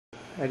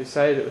I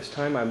decided it was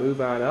time I move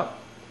on up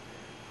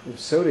from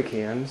soda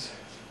cans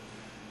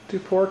to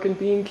pork and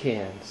bean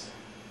cans.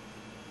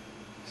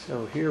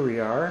 So here we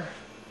are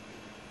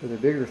with a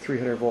bigger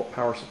 300 volt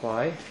power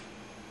supply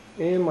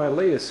and my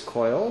latest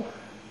coil,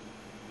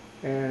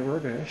 and we're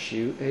going to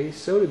shoot a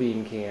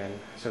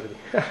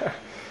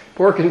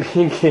pork and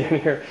bean can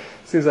here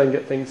as soon as I can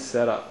get things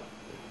set up.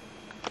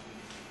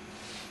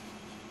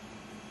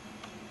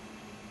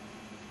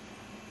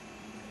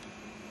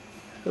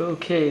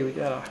 Okay, we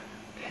got a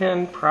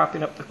pen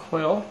propping up the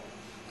coil.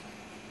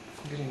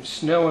 I'm getting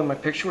snow in my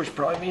picture, which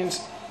probably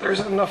means there's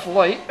enough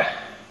light.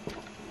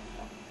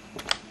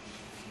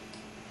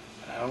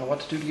 I don't know what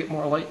to do to get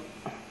more light.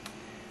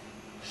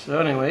 So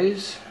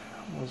anyways,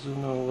 we'll zoom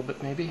in a little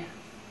bit maybe.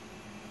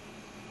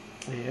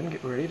 And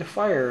get ready to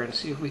fire and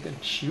see if we can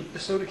shoot the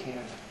soda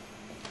can.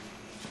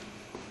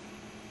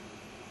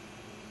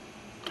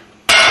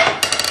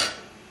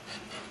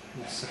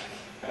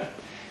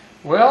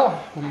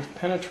 Well, we've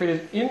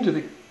penetrated into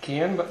the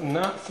can, but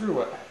not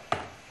through it.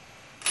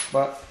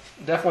 But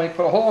definitely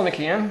put a hole in the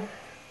can.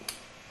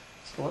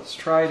 So let's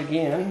try it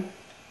again.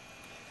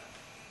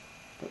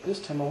 But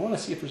this time I want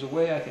to see if there's a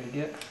way I can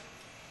get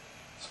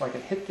so I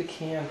can hit the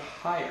can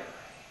higher.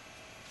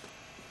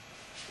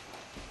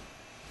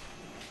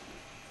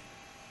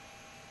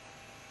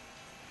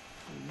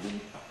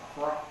 Need a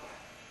prop.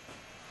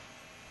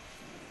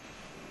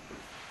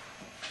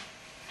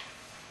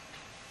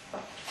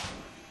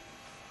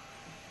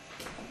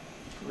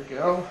 Here we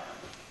go.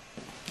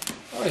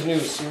 I always knew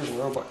the Sears and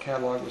Roebuck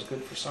catalog was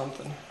good for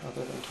something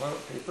other than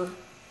toilet paper.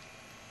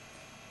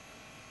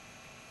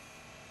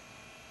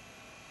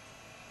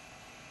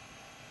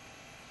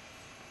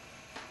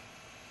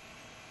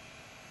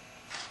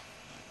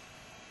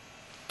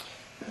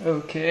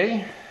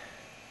 Okay.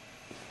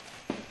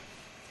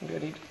 Maybe I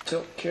need to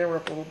tilt the camera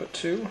up a little bit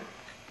too.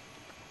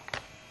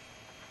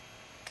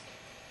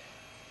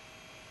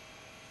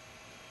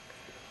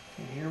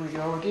 And here we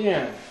go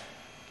again.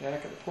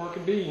 Back at the pork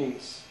and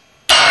beans.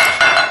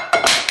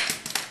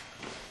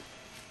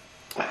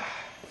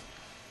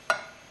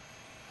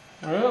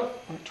 Well,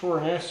 I tore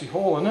a nasty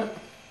hole in it,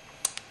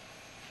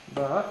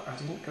 but I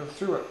didn't go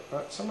through it.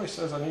 But somebody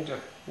says I need to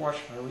watch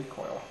my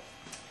recoil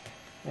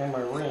and my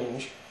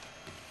range.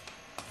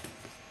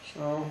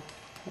 So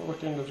we'll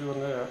look into doing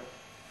that.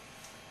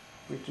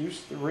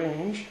 Reduce the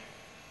range.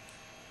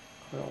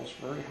 Coil is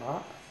very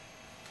hot.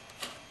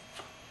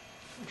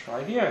 And try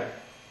again.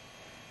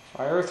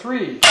 Fire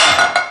 3.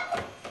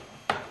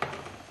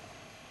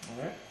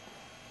 Alright.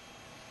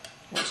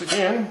 Once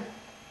again,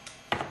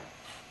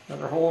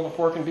 another hole in the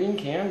pork and bean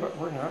can, but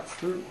we're not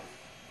through.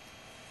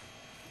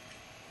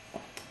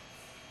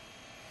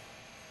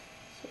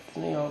 Set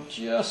the nail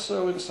just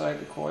so inside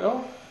the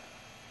coil.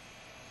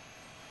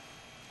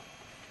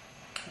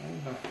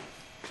 And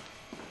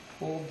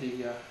hold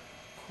the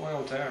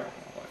coil down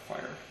while I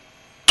fired.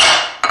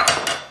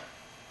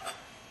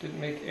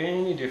 Didn't make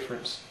any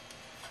difference.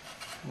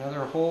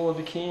 Another hole in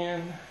the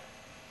can.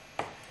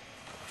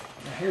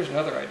 Now here's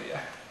another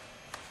idea.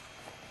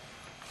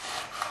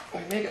 We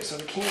make it so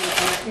the can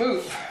can't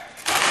move.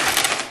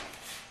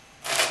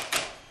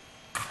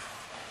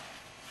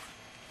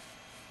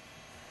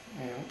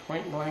 And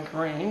point blank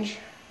range.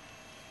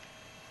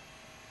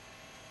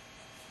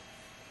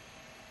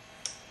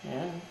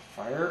 And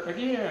fire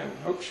again.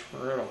 Oops,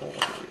 we're at a hole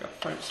here. We got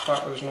to find a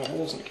spot where there's no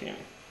holes in the can.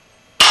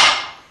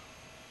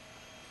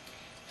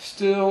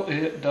 Still,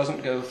 it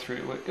doesn't go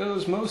through. It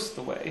goes most of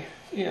the way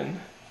in,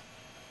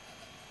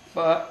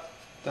 but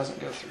doesn't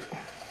go through.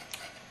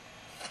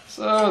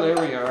 So there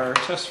we are,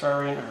 test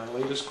firing our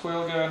latest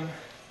coil gun.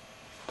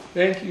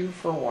 Thank you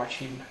for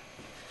watching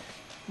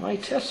my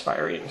test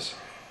firings.